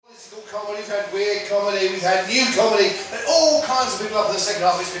comedy, we've had weird comedy, we've had new comedy, and all kinds of people up in the second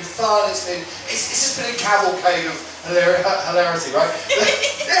half. It's been fun, it's just been a cavalcade of hilarity, right?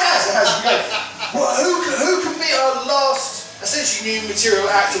 It has. Well, who can be our last, essentially new material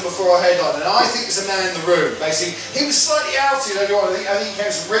actor before our headline? And I think it's a man in the room, basically. He was slightly outed earlier on, I think he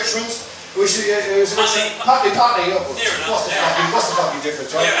came from Richmond. Which was Putney. What's the fucking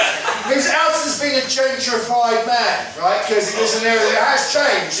difference, right? He was outed as being a gentrified man, right? Because it was an area that has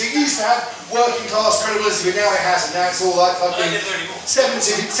changed. It used to have working class credibility, but now it hasn't. Now it's all like fucking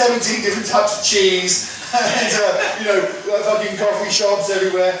 17 different types of cheese and fucking coffee shops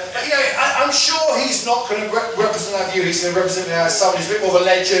everywhere. But, I'm sure he's not going to represent our view. He's going to represent our someone who's a bit more of a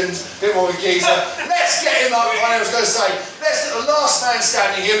legend, a bit more of a geezer. Let's get him up. I was going to say, let's get the last man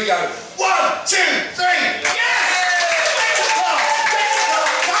standing. Here we go. 1, 2, 3, yeah!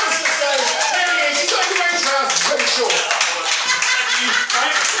 Comes to the stage, there he is, he's got the range house, it's very short.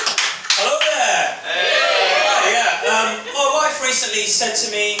 Hello there! Hey. My wife recently said to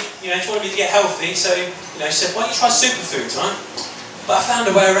me, she wanted me to get healthy, so, she said, why don't you try superfoods, right? But I found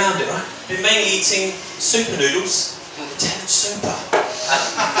a way around it, right? Been mainly eating super noodles, Lieutenant Super.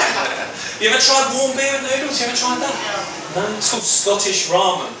 You ever tried warm beer with noodles? You ever tried that? No? It's called Scottish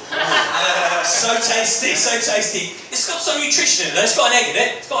ramen. So tasty, so tasty. It's got some nutrition in it though. It's got an egg in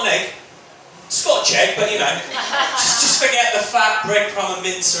it. It's got an egg. Scotch egg, but just forget the fat, breadcrumb and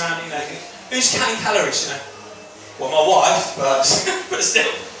mint surrounding it. Who's counting calories, Well, my wife, but still.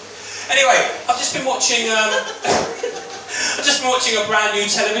 Anyway, I've just been watching a brand new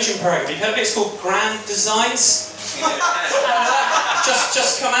television program. You've heard of it? It's called Grand Designs.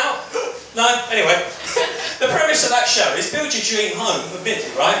 Just come out? No? Anyway, the premise of that show is build your dream home,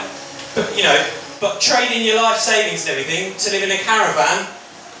 admittedly, right? But trade in your life savings and everything to live in a caravan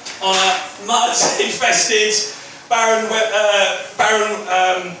on a mud-infested, barren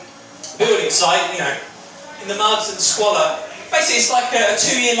building site, in the muds and squalor. Basically, it's like a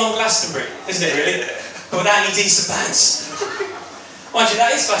 2-year-long Glastonbury, isn't it, really? But without any decent bands. Mind you,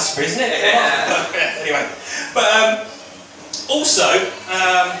 that is Glastonbury, isn't it? Yeah. Anyway. But also,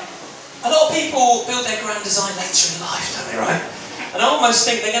 a lot of people build their grand design later in life, don't they, right? And I almost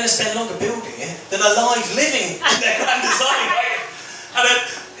think they're going to spend longer building it than alive living in their grand design, right? And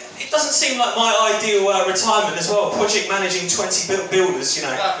it doesn't seem like my ideal retirement as well, project managing 20 builders,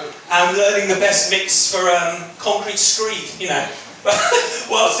 and learning the best mix for concrete screed,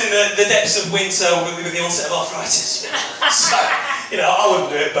 whilst in the depths of winter with the onset of arthritis. So, I wouldn't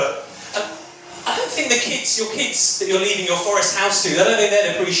do it, but I don't think your kids that you're leaving your forest house to, I don't think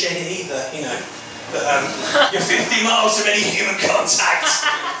they'd appreciate it either, That, you're 50 miles from any human contact,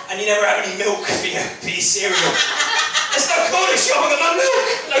 and you never have any milk for your cereal. There's no Cornish yogurt, no milk,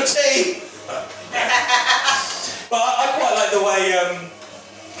 no tea. But I quite like the way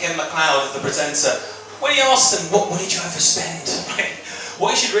Ken MacLeod, the presenter, when he asked them, what did you overspend? Right?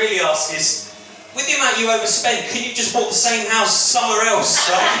 What you should really ask is, with the amount you overspend, can you just bought the same house somewhere else,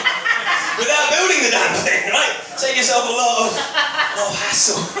 right? Without building the damn thing, right? Save yourself a lot of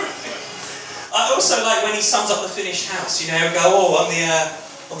hassle. I also like when he sums up the finished house, go, on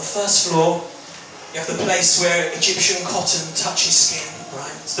the first floor, you have the place where Egyptian cotton touches skin,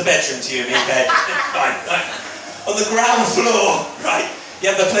 right? It's the bedroom to you, me in bed. Right. On the ground floor, right, you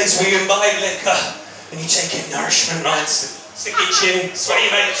have the place where you imbibe liquor and you take in nourishment, right? It's the kitchen, it's where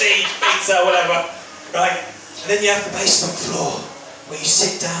you make tea, pizza, whatever, right? And then you have the basement floor where you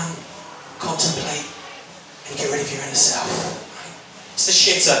sit down, contemplate, and get rid of your inner self. Right? It's the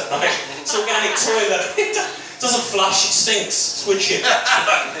shitter, right? It's organic toilet. It doesn't flush, it stinks. It's wood shit.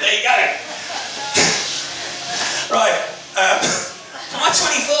 There you go. Right, for my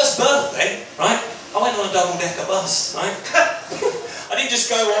 21st birthday, right, I went on a double-decker bus, right? I didn't just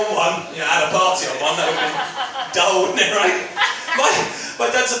go on one, at a party on one, that would have been dull, wouldn't it, right?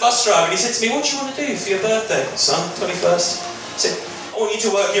 My dad's a bus driver, and he said to me, what do you want to do for your birthday, son, 21st? I said, I want you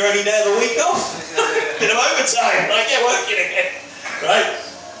to work, you're only there the week off. Bit of overtime, right, get working again, right?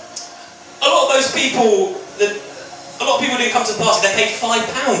 A lot of people didn't come to the party, they paid £5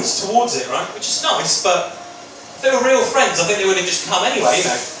 towards it, right? Which is nice, but if they were real friends, I think they would have just come anyway,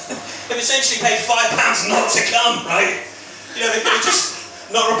 They've essentially paid £5 not to come, right? They could have just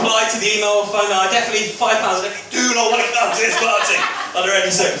not replied to the email or phone. No, definitely £5. I do not want to come to this party under any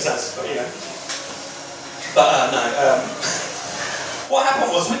circumstances, but no. What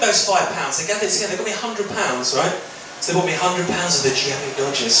happened was, with those £5, they gathered together, they got me £100, right? So they bought me £100 of the GME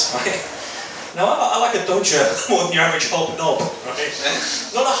Dodgers, right? Now, I like a Dodger more than your average hobnob, right?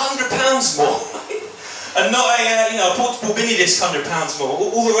 Not £100 more, right? And not a portable mini disc £100 more.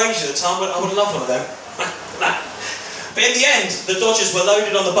 All the range at the time, but I would love one of them. But in the end, the Dodgers were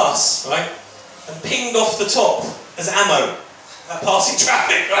loaded on the bus, right? And pinged off the top as ammo at passing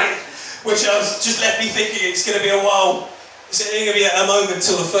traffic, right? Which just left me thinking it's going to be a while. It's going to be a moment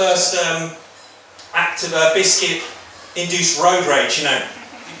till the first act of biscuit-induced road rage, you know.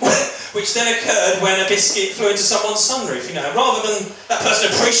 Which then occurred when a biscuit flew into someone's sunroof, you know. Rather than that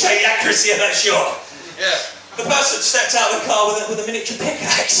person appreciate the accuracy of that shot, Yeah. the person stepped out of the car with a miniature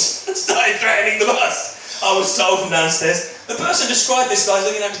pickaxe and started threatening the bus. I was told from downstairs. The person described this guy as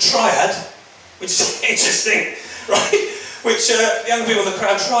looking like a triad, which is interesting, right? Which young people in the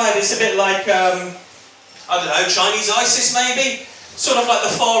crowd triad is a bit like, I don't know, Chinese ISIS maybe? Sort of like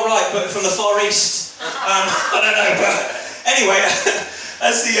the far right, but from the Far East. I don't know, but anyway,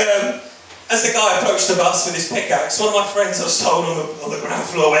 as the guy approached the bus with his pickaxe, one of my friends I was told on the ground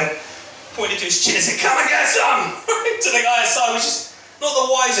floor pointed to his chin and said, "Come and get some!" to the guy outside, which is not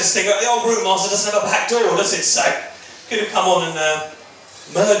the wisest thing. The old route master doesn't have a back door, does it? So, could have come on and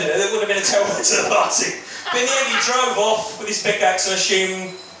murdered it. It would have been a terrible to the party. But in the end, he drove off with his pickaxe and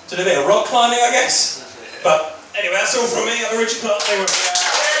assumed to do a bit of rock climbing, I guess. But anyway, that's all from me. I'm Richard Clark.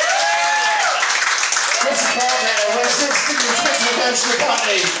 Richard Clark there, we're sitting in the bench of the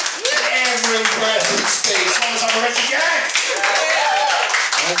party. Every breath he speaks. One more time, Richard, yeah!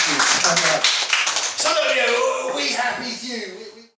 Thank you so much. So, we happy few.